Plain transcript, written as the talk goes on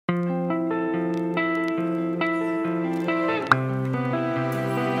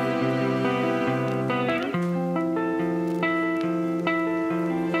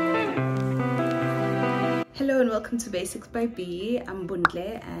welcome to Basics by B. I'm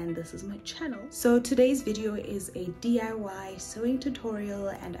Bundle and this is my channel. So today's video is a DIY sewing tutorial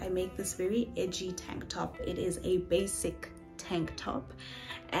and I make this very edgy tank top. It is a basic tank top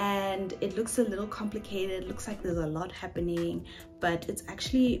and it looks a little complicated. It looks like there's a lot happening, but it's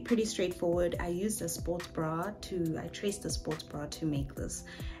actually pretty straightforward. I traced a sports bra to make this,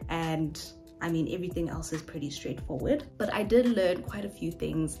 and I mean, everything else is pretty straightforward, but I did learn quite a few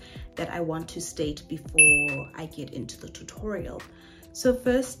things that I want to state before I get into the tutorial. So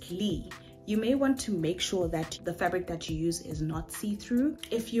firstly, you may want to make sure that the fabric that you use is not see-through.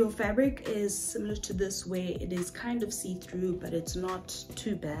 If your fabric is similar to this where it is kind of see-through but it's not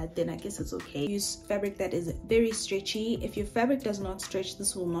too bad, then I guess it's okay. Use fabric that is very stretchy. If your fabric does not stretch,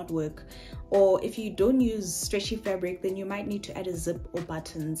 this will not work. Or if you don't use stretchy fabric, then you might need to add a zip or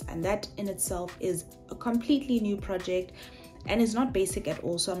buttons, and that in itself is a completely new project and it's not basic at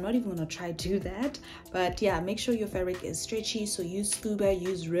all, so I'm not even gonna try to do that. But yeah, make sure your fabric is stretchy. So use scuba,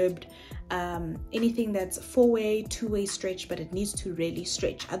 use ribbed, anything that's 4-way, 2-way stretch, but it needs to really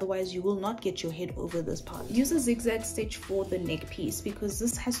stretch, otherwise you will not get your head over this part. Use a zigzag stitch for the neck piece because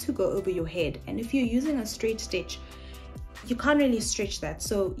this has to go over your head, and if you're using a straight stitch you can't really stretch that.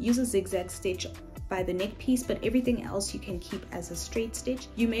 So use a zigzag stitch by the neck piece, but everything else you can keep as a straight stitch.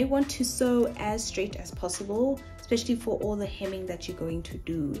 You may want to sew as straight as possible, especially for all the hemming that you're going to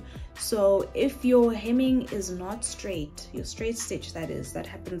do. So if your hemming is not straight, your straight stitch that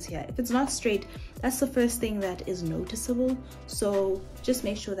happens here, if it's not straight, that's the first thing that is noticeable. So just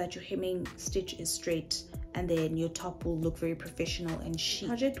make sure that your hemming stitch is straight, and then your top will look very professional and chic. The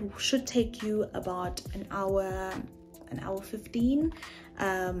project should take you about an hour 15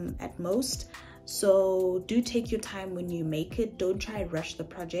 at most. So do take your time when you make it. Don't try and rush the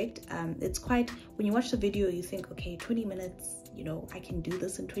project. It's quite, when you watch the video you think, okay, 20 minutes, you know, I can do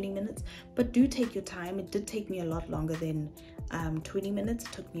this in 20 minutes, but do take your time. It did take me a lot longer than 20 minutes.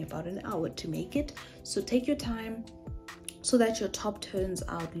 It took me about an hour to make it. So take your time so that your top turns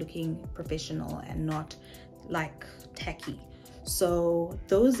out looking professional and not like tacky. So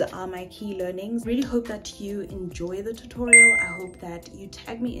those are my key learnings. Really hope that you enjoy the tutorial. I hope that you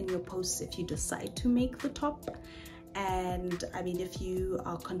tag me in your posts if you decide to make the top. And I mean, if you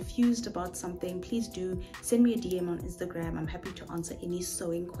are confused about something, please do send me a DM on Instagram. I'm happy to answer any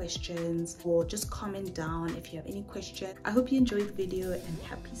sewing questions, or just comment down if you have any questions. I hope you enjoyed the video and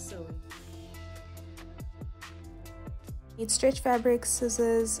happy sewing. Need stretch fabric,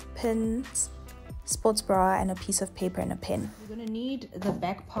 scissors, pins, sports bra, and a piece of paper and a pen. You're going to need the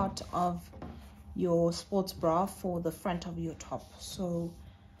back part of your sports bra for the front of your top. So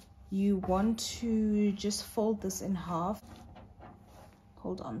you want to just fold this in half.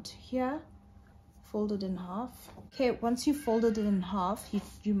 Hold on to here, fold it in half. Okay, once you folded it in half,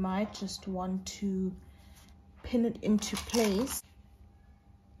 you might just want to pin it into place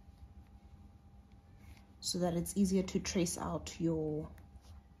so that it's easier to trace out your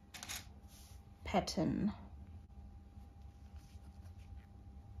pattern.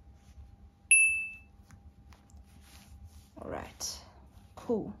 All right,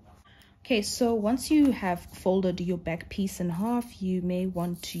 cool. Okay, so once you have folded your back piece in half, you may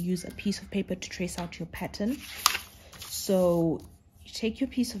want to use a piece of paper to trace out your pattern. So you take your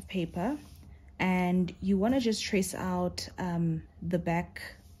piece of paper and you want to just trace out the back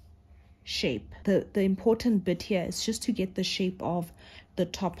shape. The important bit here is just to get the shape of the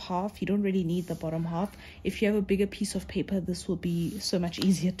top half. You don't really need the bottom half. If you have a bigger piece of paper, this will be so much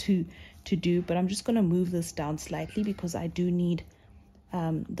easier to do, but I'm just going to move this down slightly because I do need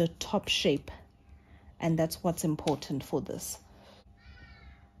the top shape, and that's what's important for this.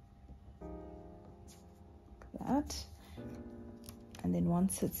 Like that. And then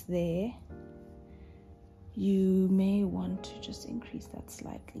once it's there, you may want to just increase that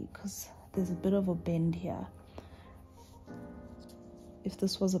slightly because there's a bit of a bend here. If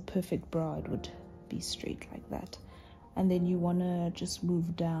this was a perfect bra, it would be straight like that. And then you want to just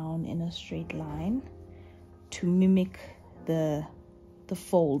move down in a straight line to mimic the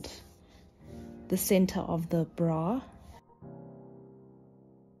fold, the center of the bra.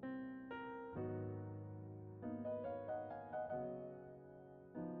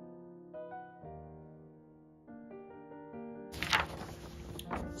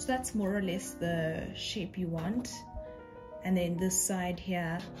 So that's more or less the shape you want. And then this side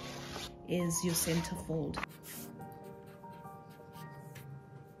here is your center fold.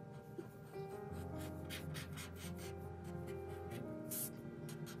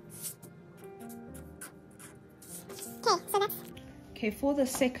 Okay, for the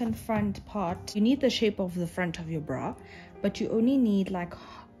second front part, you need the shape of the front of your bra, but you only need like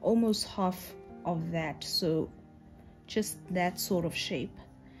almost half of that. So just that sort of shape.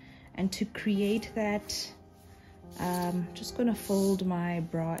 And to create that, just gonna fold my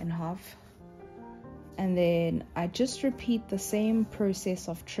bra in half, and then I just repeat the same process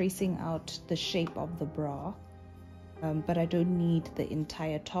of tracing out the shape of the bra, but I don't need the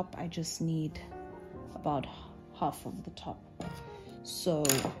entire top, I just need about half of the top. So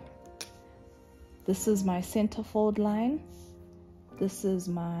this is my center fold line, this is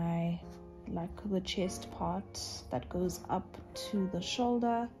my, like, the chest part that goes up to the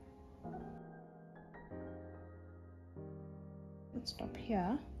shoulder. Let's stop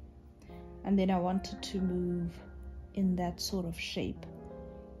here. And then I wanted to move in that sort of shape,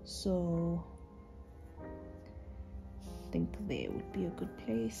 so I think there would be a good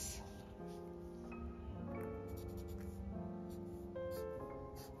place.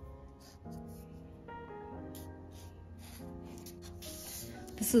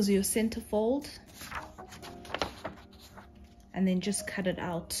 This is your center fold, and then just cut it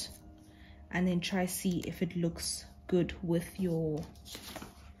out and then try see if it looks good with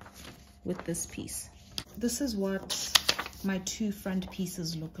this piece. This is what my two front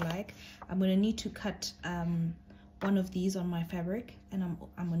pieces look like. I'm going to need to cut one of these on my fabric, and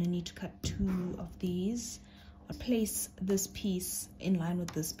I'm going to need to cut two of these. I'll place this piece in line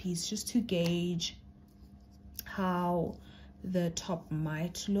with this piece just to gauge how the top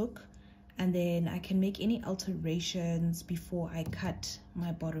might look, and then I can make any alterations before I cut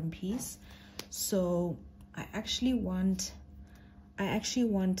my bottom piece. So I actually want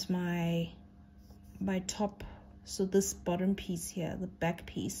my top, so this bottom piece here, the back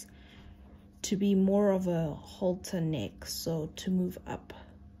piece, to be more of a halter neck, so to move up,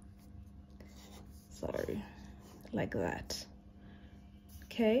 sorry, like that.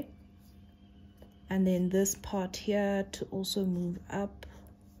 Okay, and then this part here to also move up,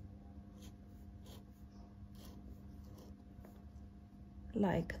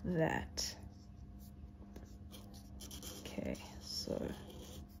 like that. Okay, so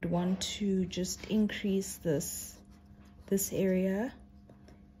I want to just increase this area,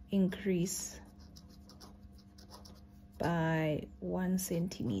 increase by 1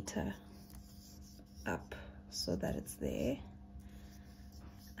 centimeter up so that it's there,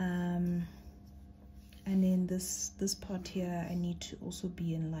 and then this part here I need to also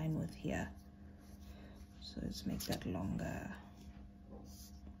be in line with here, so let's make that longer.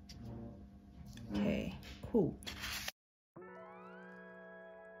 Okay, cool.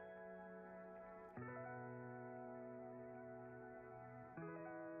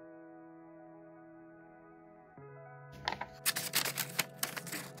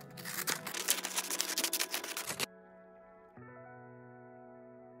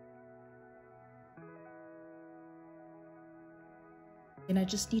 And I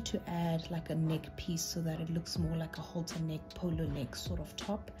just need to add like a neck piece so that it looks more like a halter neck, polo neck sort of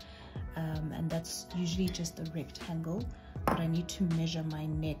top, and that's usually just a rectangle, but I need to measure my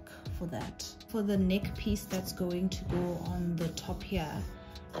neck for that. For the neck piece that's going to go on the top here,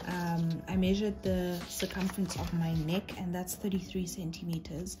 I measured the circumference of my neck, and that's 33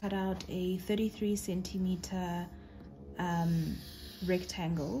 centimeters. Cut out a 33 centimeter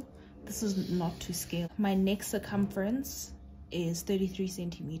rectangle. This is not to scale. My neck circumference is 33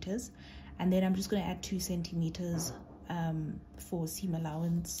 centimeters, and then I'm just going to add 2 centimeters for seam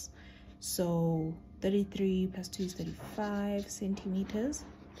allowance, so 33 plus 2 is 35 centimeters.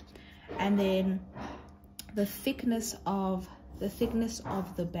 And then the thickness of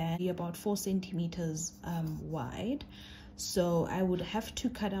the band be about 4 centimeters wide, so I would have to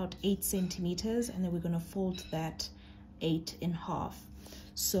cut out 8 centimeters, and then we're going to fold that 8 in half,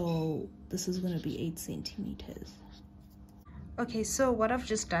 so this is going to be 8 centimeters. Okay, so what I've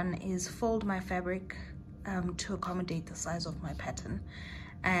just done is fold my fabric to accommodate the size of my pattern,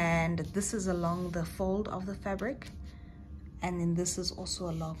 and this is along the fold of the fabric, and then this is also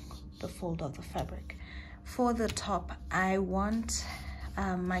along the fold of the fabric. For the top, I want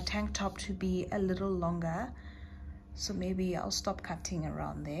my tank top to be a little longer, so maybe I'll stop cutting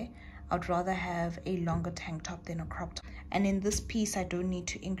around there. I'd rather have a longer tank top than a crop top. And in this piece, I don't need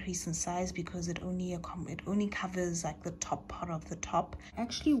to increase in size because it only covers like the top part of the top. I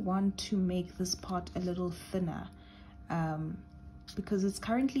actually want to make this part a little thinner because it's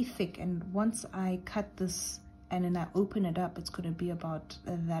currently thick, and once I cut this and then I open it up, it's going to be about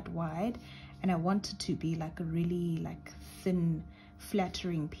that wide, and I want it to be like a really like thin,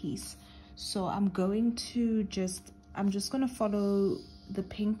 flattering piece. So I'm just going to follow the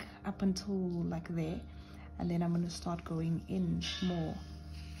pink up until like there, and then I'm going to start going in more,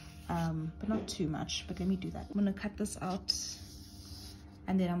 but not too much. But let me do that. I'm going to cut this out,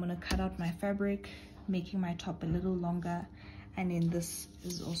 and then I'm going to cut out my fabric making my top a little longer, and then this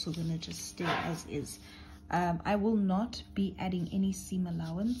is also going to just stay as is. I will not be adding any seam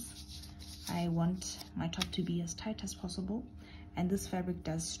allowance. I want my top to be as tight as possible, and this fabric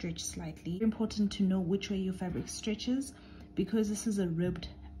does stretch slightly. It's important to know which way your fabric stretches, because this is a ribbed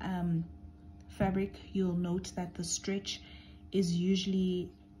fabric. You'll note that the stretch is usually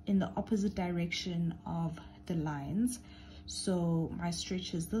in the opposite direction of the lines. So my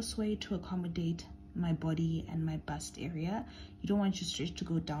stretch is this way to accommodate my body and my bust area. You don't want your stretch to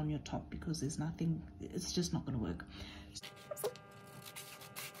go down your top, because there's nothing, it's just not going to work.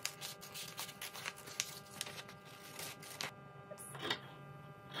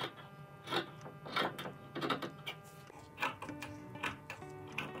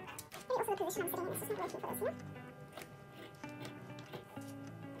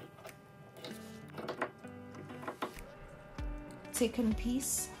 Second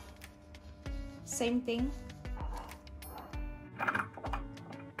piece, same thing.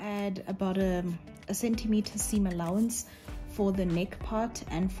 Add about a centimeter seam allowance for the neck part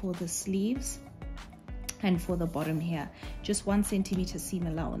and for the sleeves, and for the bottom here, just 1 centimeter seam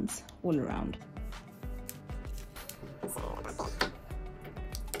allowance all around.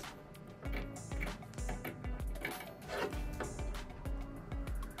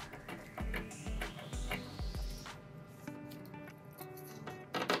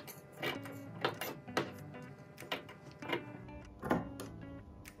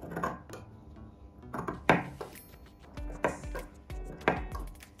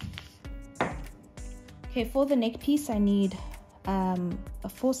 Okay, for the neck piece, I need a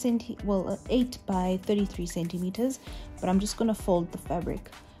 8 by 33 centimeters, but I'm just going to fold the fabric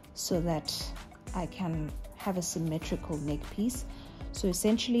so that I can have a symmetrical neck piece. So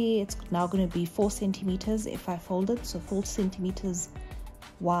essentially, it's now going to be 4 centimeters if I fold it, so 4 centimeters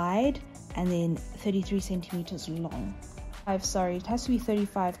wide and then 33 centimeters long. Sorry, it has to be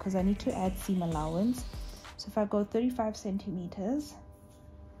 35 because I need to add seam allowance. So if I go 35 centimeters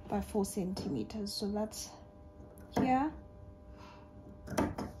by 4 centimeters, so that's here.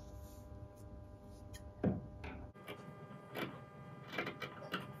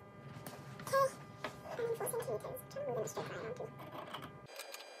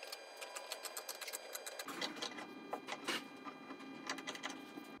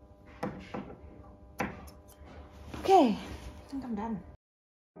 Okay, I think I'm done.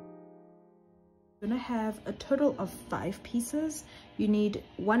 You're gonna have a total of 5 pieces. You need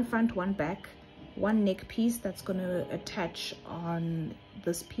 1 front, 1 back, 1 neck piece that's gonna attach on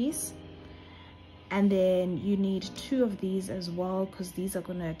this piece, and then you need 2 of these as well, because these are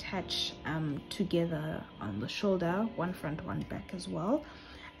gonna attach together on the shoulder, 1 front, 1 back as well.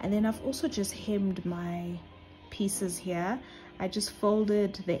 And then I've also just hemmed my pieces here. I just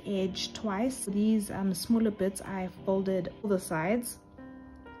folded the edge twice. These smaller bits, I folded all the sides.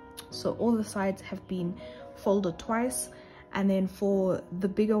 So all the sides have been folded twice, and then for the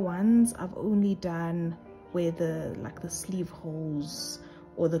bigger ones, I've only done where the sleeve holes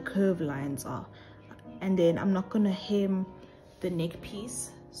or the curve lines are. And then I'm not gonna hem the neck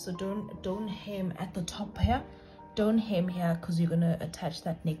piece, so don't hem at the top here. Don't hem here, because you're gonna attach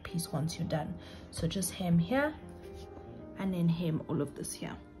that neck piece once you're done. So just hem here and then hem all of this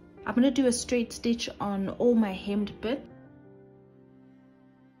here. I'm gonna do a straight stitch on all my hemmed bit.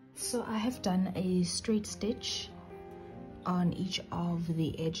 So I have done a straight stitch on each of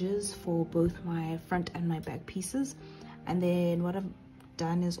the edges for both my front and my back pieces, and then what I've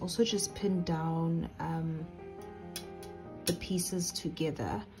done is also just pin down the pieces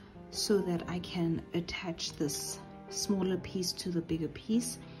together so that I can attach this smaller piece to the bigger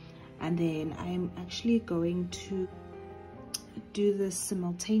piece. And then I'm actually going to do this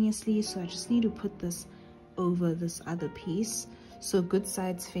simultaneously, so I just need to put this over this other piece, so good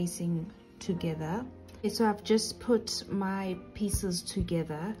sides facing together. Okay, so I've just put my pieces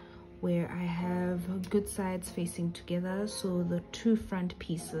together where I have good sides facing together, so the 2 front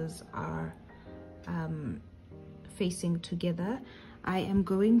pieces are facing together. I am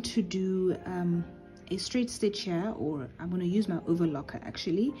going to do a straight stitch here, or I'm going to use my overlocker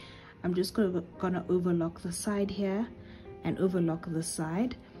actually. I'm just gonna overlock the side here and overlock the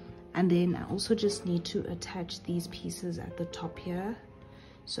side, and then I also just need to attach these pieces at the top here.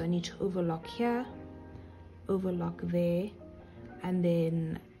 So I need to overlock here, overlock there, and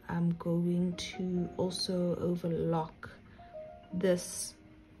then I'm going to also overlock this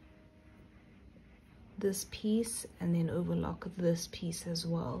piece, and then overlock this piece as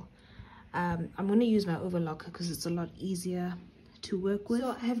well. I'm going to use my overlocker because it's a lot easier to work with.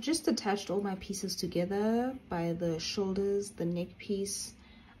 So I have just attached all my pieces together by the shoulders, the neck piece,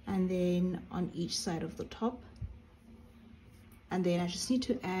 and then on each side of the top. And then I just need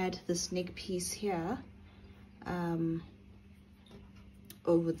to add this neck piece here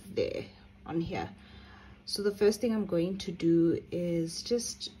over there on here. So the first thing I'm going to do is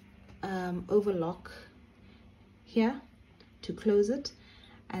just overlock here to close it,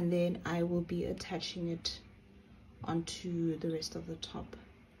 and then I will be attaching it onto the rest of the top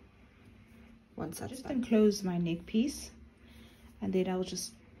once that's just done. Close my neck piece, and then I'll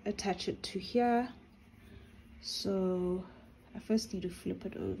just attach it to here. So I first need to flip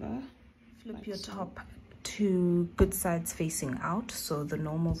it over. Flip like your top to good sides facing out, so the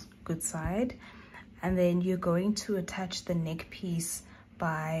normal good side, and then you're going to attach the neck piece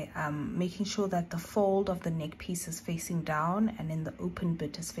by making sure that the fold of the neck piece is facing down and then the open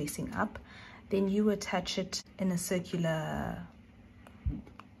bit is facing up. Then you attach it in a circular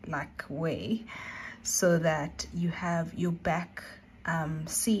like way so that you have your back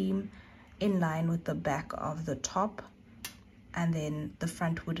seam in line with the back of the top, and then the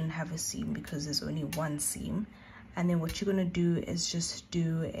front wouldn't have a seam because there's only one seam. And then what you're going to do is just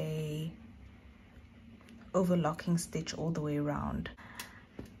do a overlocking stitch all the way around.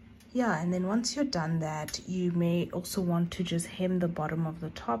 Yeah, and then once you're done that, you may also want to just hem the bottom of the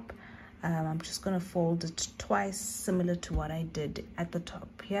top. I'm just going to fold it twice, similar to what I did at the top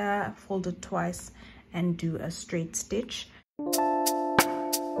here. Fold it twice and do a straight stitch.